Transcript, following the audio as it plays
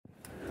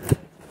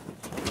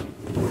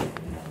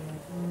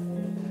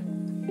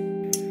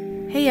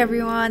Hey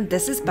everyone,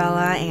 this is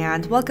Bella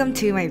and welcome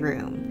to my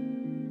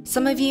room.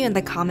 Some of you in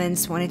the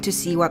comments wanted to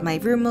see what my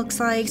room looks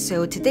like,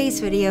 so today's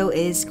video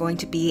is going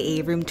to be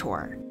a room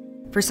tour.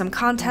 For some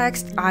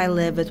context, I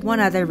live with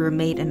one other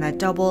roommate in a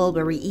double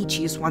where we each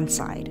use one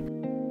side.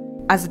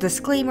 As a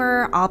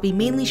disclaimer, I'll be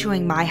mainly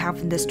showing my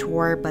half in this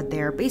tour, but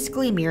they're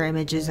basically mirror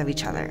images of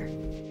each other.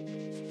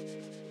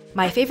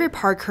 My favorite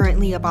part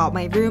currently about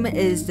my room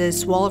is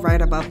this wall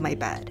right above my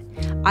bed.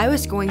 I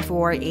was going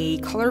for a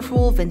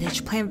colorful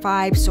vintage plant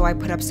vibe, so I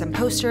put up some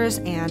posters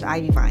and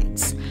ivy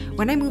vines.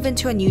 When I move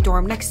into a new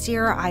dorm next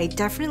year, I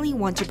definitely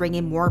want to bring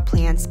in more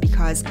plants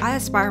because I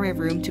aspire my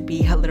room to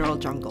be a literal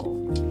jungle.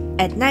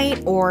 At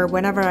night, or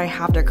whenever I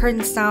have the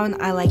curtains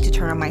down, I like to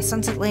turn on my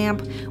sunset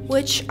lamp,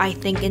 which I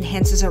think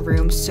enhances a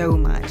room so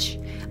much.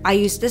 I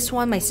use this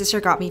one my sister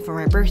got me for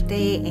my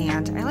birthday,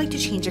 and I like to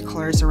change the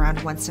colors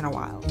around once in a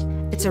while.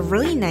 It's a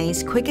really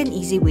nice, quick and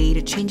easy way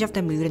to change up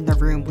the mood in the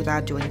room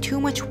without doing too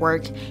much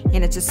work,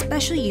 and it's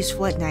especially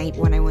useful at night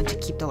when I want to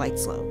keep the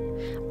lights low.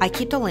 I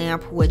keep the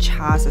lamp, which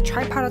has a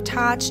tripod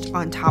attached,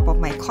 on top of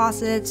my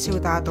closet so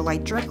that the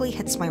light directly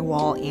hits my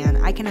wall and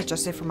I can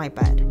adjust it from my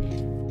bed.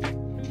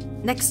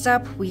 Next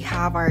up, we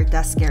have our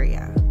desk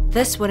area.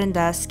 This wooden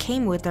desk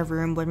came with the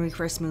room when we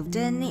first moved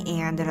in,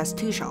 and it has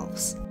two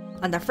shelves.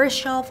 On the first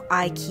shelf,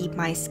 I keep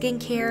my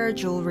skincare,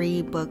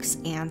 jewelry, books,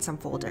 and some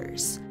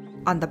folders.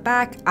 On the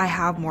back, I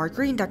have more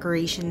green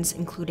decorations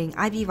including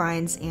ivy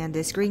vines and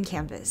this green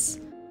canvas.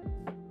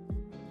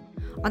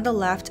 On the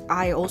left,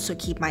 I also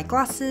keep my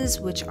glasses,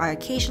 which I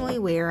occasionally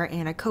wear,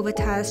 and a COVID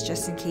test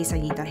just in case I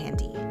need that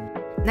handy.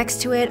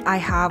 Next to it, I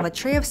have a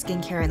tray of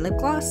skincare and lip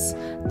gloss.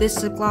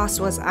 This lip gloss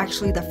was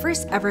actually the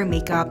first ever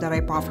makeup that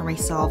I bought for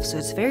myself, so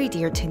it's very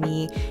dear to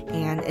me,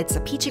 and it's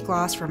a peachy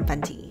gloss from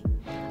Fenty.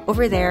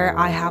 Over there,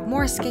 I have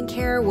more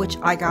skincare, which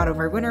I got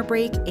over winter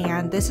break,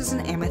 and this is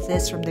an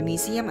amethyst from the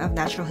Museum of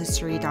Natural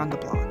History down the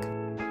block.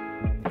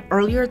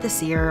 Earlier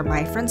this year,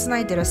 my friends and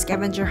I did a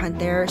scavenger hunt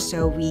there,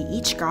 so we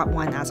each got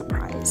one as a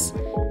prize.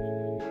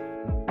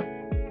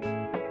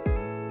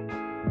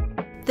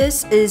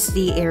 This is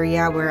the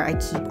area where I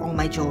keep all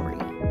my jewelry.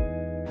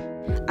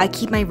 I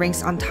keep my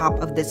rings on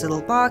top of this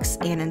little box,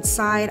 and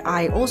inside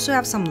I also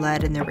have some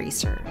lead and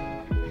eraser.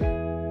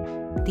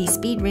 These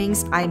bead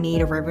rings I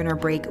made over winter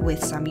break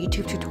with some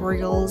YouTube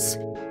tutorials.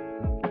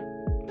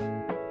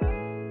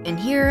 And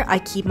here I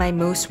keep my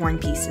most worn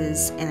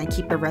pieces, and I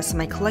keep the rest of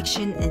my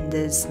collection in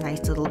this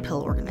nice little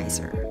pill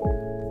organizer.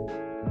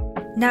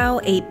 Now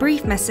a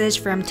brief message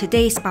from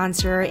today's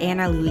sponsor,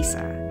 Ana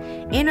Luisa.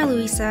 Ana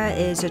Luisa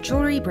is a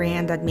jewelry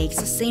brand that makes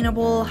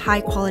sustainable,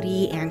 high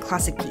quality, and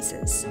classic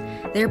pieces.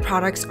 Their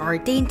products are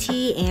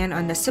dainty and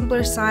on the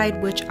simpler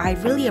side, which I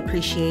really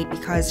appreciate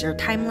because they're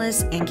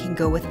timeless and can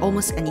go with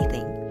almost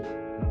anything.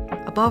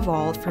 Above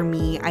all, for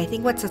me, I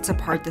think what sets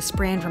apart this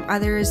brand from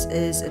others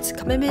is its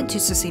commitment to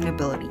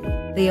sustainability.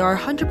 They are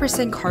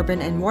 100%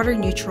 carbon and water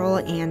neutral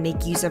and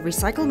make use of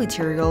recycled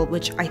material,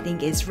 which I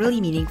think is really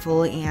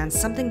meaningful and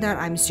something that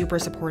I'm super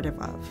supportive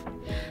of.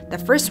 The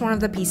first one of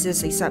the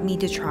pieces they sent me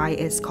to try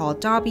is called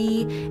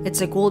Dobby.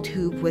 It's a gold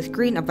hoop with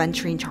green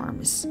aventurine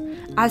charms.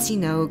 As you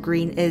know,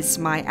 green is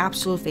my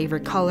absolute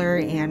favorite color,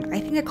 and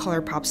I think the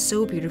color pops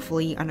so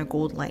beautifully on a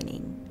gold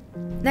lining.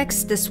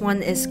 Next, this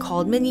one is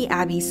called Mini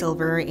Abbey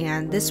Silver,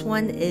 and this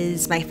one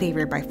is my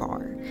favorite by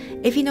far.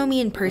 If you know me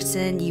in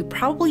person, you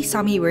probably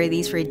saw me wear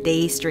these for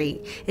days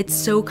straight. It's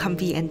so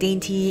comfy and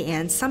dainty,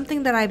 and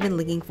something that I've been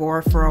looking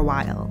for a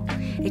while.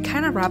 It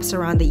kind of wraps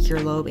around the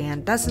earlobe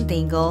and doesn't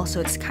dangle,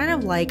 so it's kind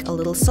of like a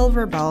little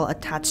silver bell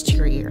attached to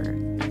your ear.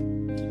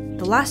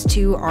 The last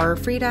two are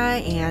Frida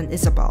and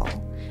Isabel.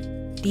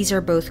 These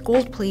are both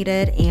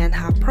gold-plated and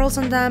have pearls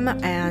on them,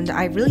 and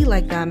I really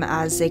like them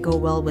as they go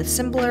well with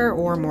simpler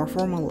or more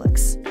formal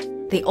looks.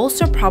 They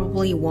also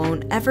probably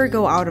won't ever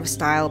go out of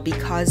style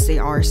because they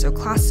are so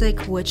classic,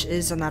 which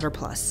is another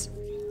plus.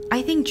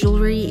 I think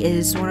jewelry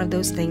is one of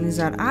those things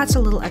that adds a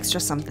little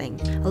extra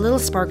something, a little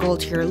sparkle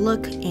to your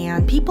look,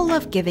 and people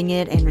love giving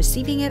it and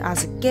receiving it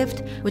as a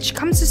gift, which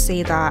comes to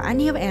say that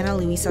any of Ana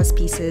Luisa's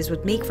pieces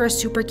would make for a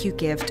super cute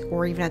gift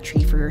or even a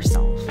treat for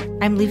yourself.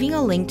 I'm leaving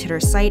a link to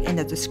their site in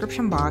the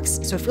description box,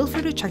 so feel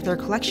free to check their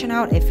collection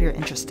out if you're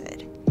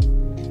interested.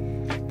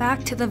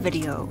 Back to the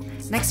video.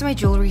 Next to my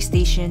jewelry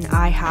station,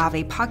 I have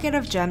a pocket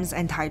of gems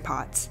and Tide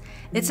Pods.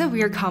 It's a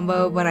weird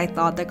combo, but I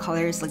thought the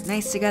colors looked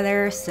nice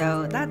together,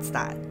 so that's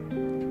that.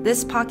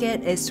 This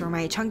pocket is for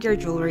my chunkier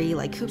jewelry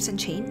like hoops and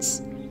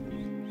chains.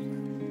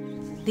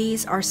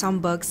 These are some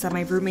books that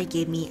my roommate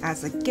gave me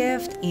as a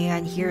gift,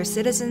 and here's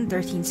Citizen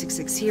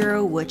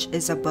 13660, which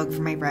is a book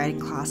for my writing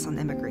class on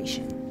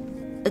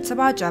immigration. It's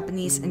about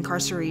Japanese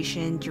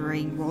incarceration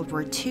during World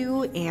War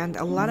II, and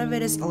a lot of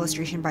it is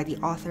illustration by the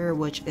author,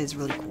 which is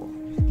really cool.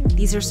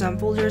 These are some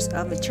folders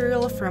of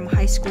material from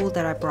high school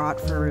that I brought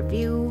for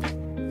review.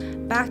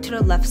 Back to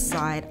the left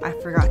side, I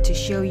forgot to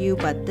show you,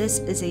 but this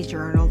is a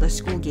journal the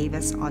school gave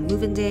us on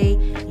move-in day,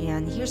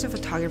 and here's a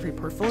photography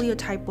portfolio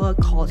type book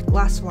called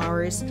Glass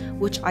Flowers,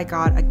 which I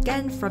got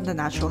again from the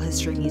Natural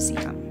History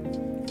Museum.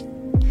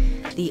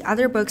 The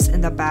other books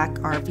in the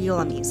back are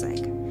viola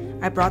music.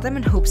 I brought them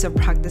in hopes of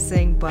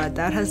practicing, but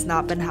that has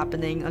not been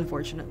happening,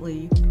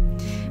 unfortunately.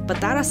 But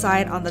that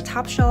aside, on the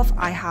top shelf,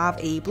 I have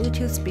a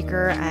Bluetooth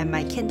speaker and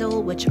my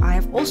Kindle, which I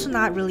have also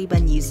not really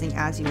been using.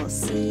 As you will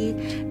see,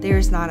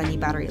 there's not any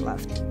battery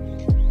left.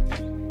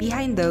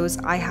 Behind those,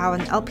 I have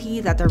an LP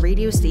that the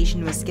radio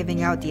station was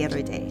giving out the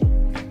other day.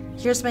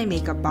 Here's my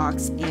makeup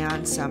box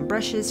and some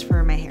brushes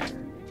for my hair.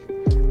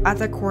 At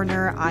the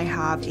corner, I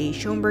have a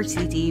Schoenberg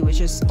CD,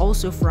 which is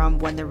also from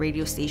when the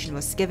radio station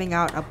was giving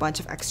out a bunch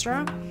of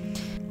extra.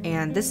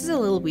 And this is a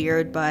little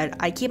weird, but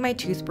I keep my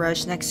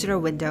toothbrush next to the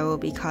window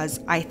because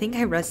I think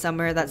I read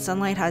somewhere that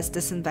sunlight has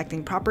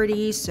disinfecting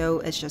properties, so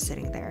it's just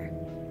sitting there.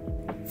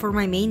 For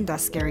my main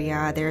desk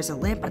area, there's a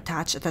lamp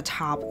attached at the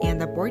top,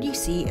 and the board you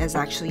see is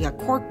actually a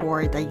cork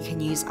board that you can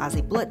use as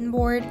a bulletin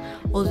board,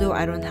 although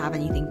I don't have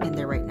anything pinned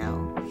there right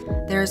now.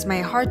 There's my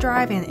hard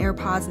drive and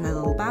AirPods in a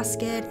little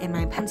basket, and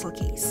my pencil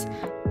case.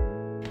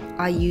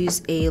 I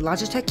use a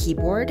Logitech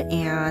keyboard,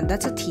 and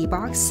that's a tea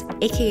box,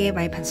 aka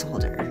my pencil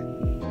holder.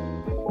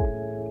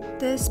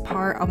 This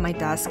part of my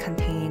desk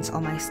contains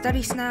all my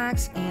study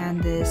snacks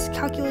and this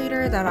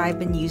calculator that I've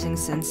been using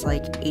since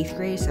like 8th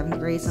grade, 7th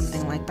grade,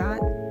 something like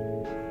that.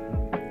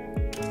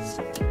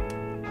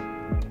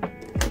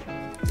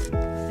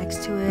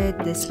 Next to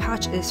it, this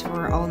pouch is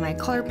for all my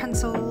color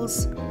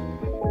pencils.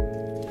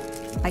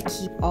 I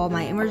keep all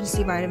my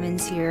emergency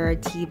vitamins here,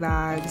 tea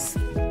bags,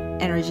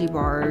 energy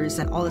bars,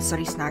 and all the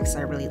study snacks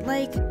I really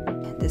like.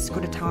 This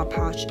Gudetama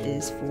pouch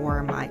is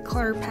for my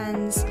color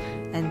pens,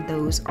 and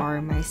those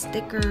are my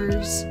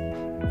stickers.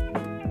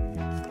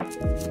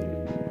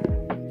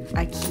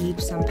 I keep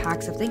some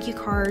packs of thank you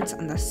cards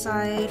on the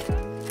side,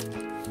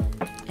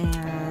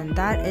 and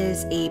that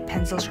is a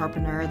pencil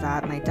sharpener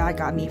that my dad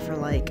got me for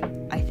like,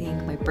 I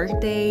think my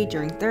birthday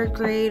during 3rd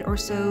grade or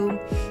so,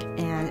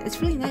 and it's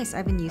really nice.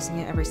 I've been using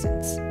it ever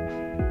since.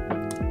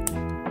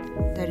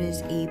 That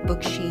is a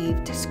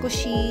book-shaped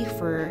squishy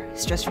for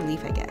stress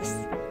relief, I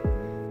guess.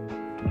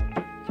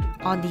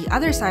 On the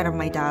other side of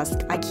my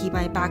desk, I keep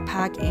my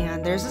backpack,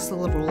 and there's this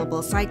little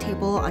rollable side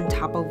table on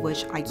top of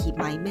which I keep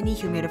my mini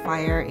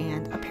humidifier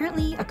and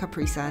apparently a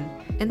Capri Sun.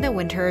 In the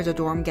winter, the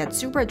dorm gets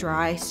super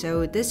dry,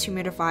 so this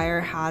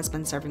humidifier has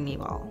been serving me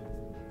well.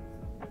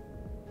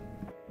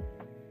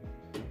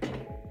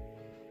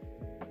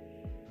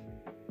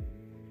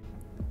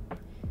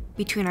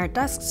 Between our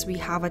desks, we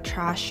have a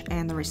trash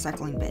and a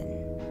recycling bin.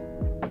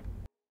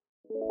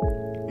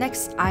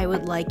 Next, I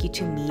would like you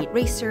to meet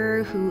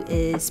Racer, who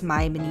is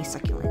my mini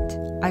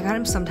succulent. I got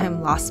him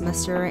sometime last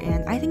semester,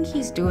 and I think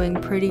he's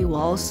doing pretty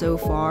well so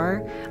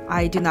far.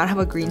 I do not have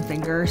a green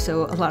finger,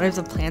 so a lot of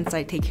the plants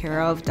I take care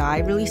of die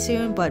really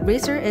soon, but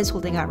Racer is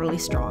holding out really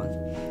strong.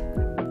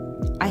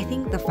 I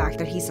think the fact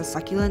that he's a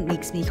succulent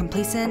makes me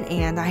complacent,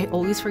 and I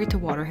always forget to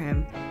water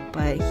him,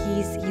 but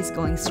he's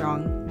going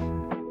strong.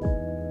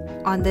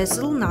 On this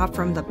little knob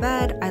from the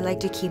bed, I like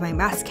to keep my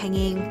mask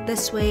hanging.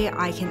 This way,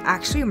 I can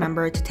actually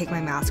remember to take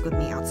my mask with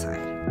me outside.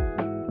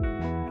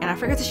 And I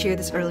forgot to share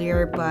this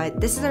earlier,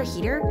 but this is our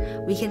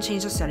heater. We can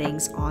change the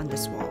settings on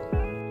this wall.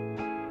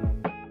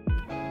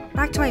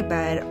 Back to my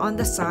bed, on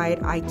the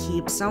side, I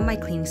keep some of my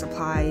cleaning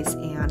supplies,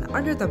 and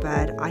under the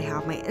bed, I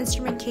have my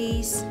instrument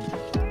case,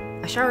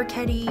 a shower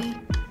caddy,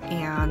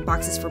 and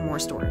boxes for more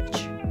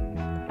storage.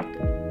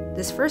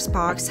 This first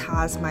box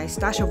has my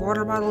stash of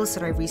water bottles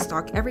that I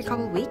restock every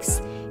couple weeks,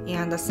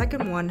 and the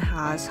second one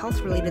has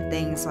health-related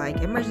things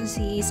like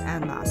emergencies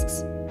and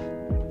masks.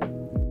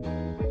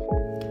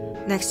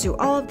 Next to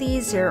all of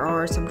these, there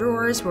are some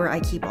drawers where I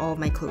keep all of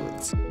my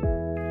clothes.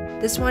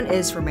 This one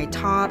is for my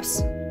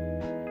tops,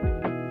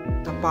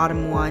 the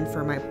bottom one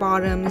for my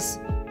bottoms,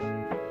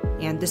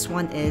 and this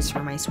one is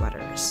for my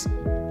sweaters.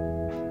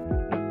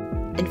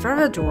 In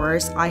front of the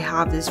drawers, I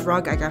have this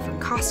rug I got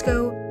from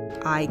Costco.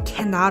 I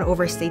cannot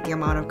overstate the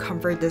amount of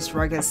comfort this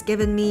rug has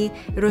given me.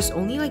 It was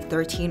only like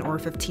 $13 or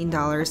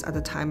 $15 at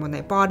the time when I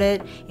bought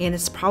it, and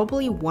it's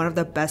probably one of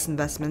the best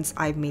investments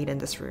I've made in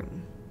this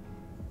room.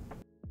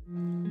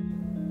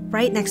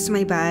 Right next to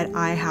my bed,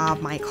 I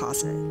have my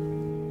closet.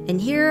 In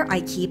here, I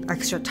keep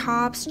extra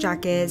tops,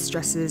 jackets,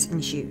 dresses,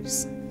 and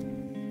shoes.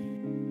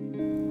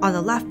 On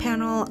the left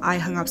panel, I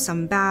hung up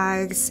some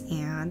bags,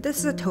 and this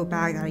is a tote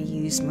bag that I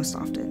use most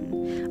often.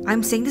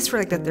 I'm saying this for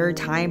like the 3rd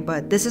time,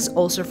 but this is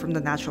also from the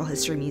Natural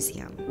History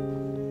Museum.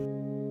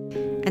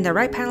 And the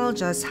right panel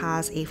just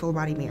has a full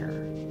body mirror.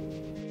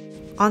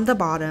 On the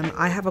bottom,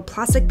 I have a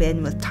plastic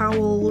bin with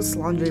towels,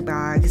 laundry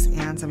bags,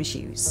 and some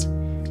shoes.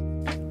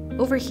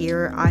 Over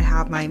here, I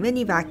have my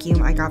mini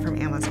vacuum I got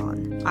from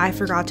Amazon. I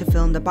forgot to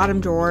fill in the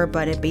bottom drawer,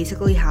 but it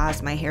basically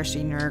has my hair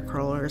straightener,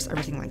 curlers,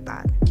 everything like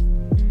that.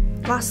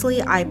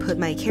 Lastly, I put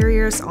my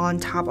carriers on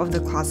top of the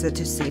closet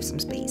to save some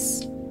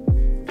space.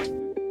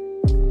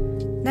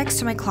 Next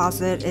to my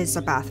closet is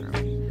the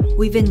bathroom.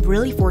 We've been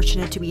really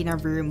fortunate to be in a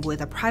room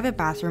with a private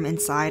bathroom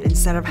inside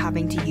instead of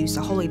having to use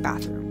the hallway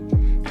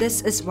bathroom.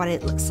 This is what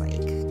it looks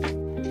like.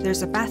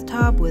 There's a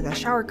bathtub with a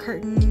shower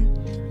curtain,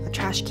 a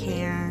trash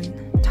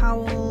can,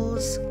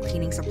 towels,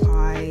 cleaning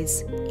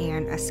supplies,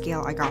 and a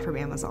scale I got from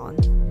Amazon.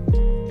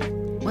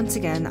 once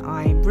again,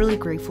 I'm really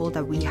grateful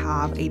that we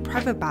have a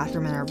private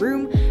bathroom in our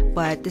room,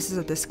 but this is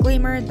a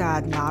disclaimer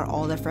that not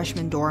all the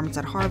freshman dorms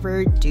at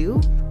Harvard do.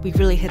 We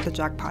really hit the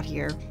jackpot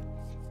here.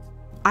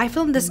 I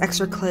filmed this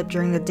extra clip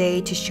during the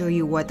day to show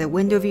you what the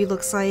window view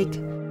looks like.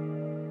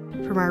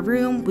 From our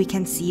room, we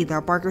can see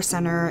the Barker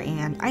Center,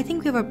 and I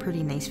think we have a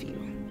pretty nice view.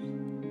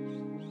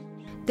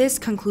 This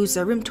concludes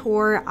the room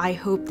tour. I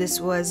hope this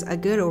was a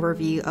good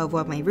overview of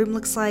what my room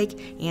looks like,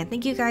 and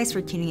thank you guys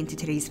for tuning into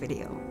today's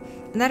video.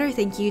 Another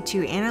thank you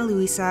to Ana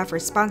Luisa for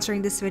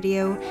sponsoring this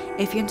video.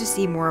 If you want to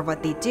see more of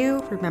what they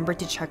do, remember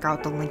to check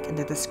out the link in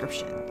the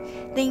description.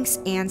 Thanks,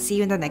 and see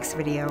you in the next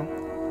video.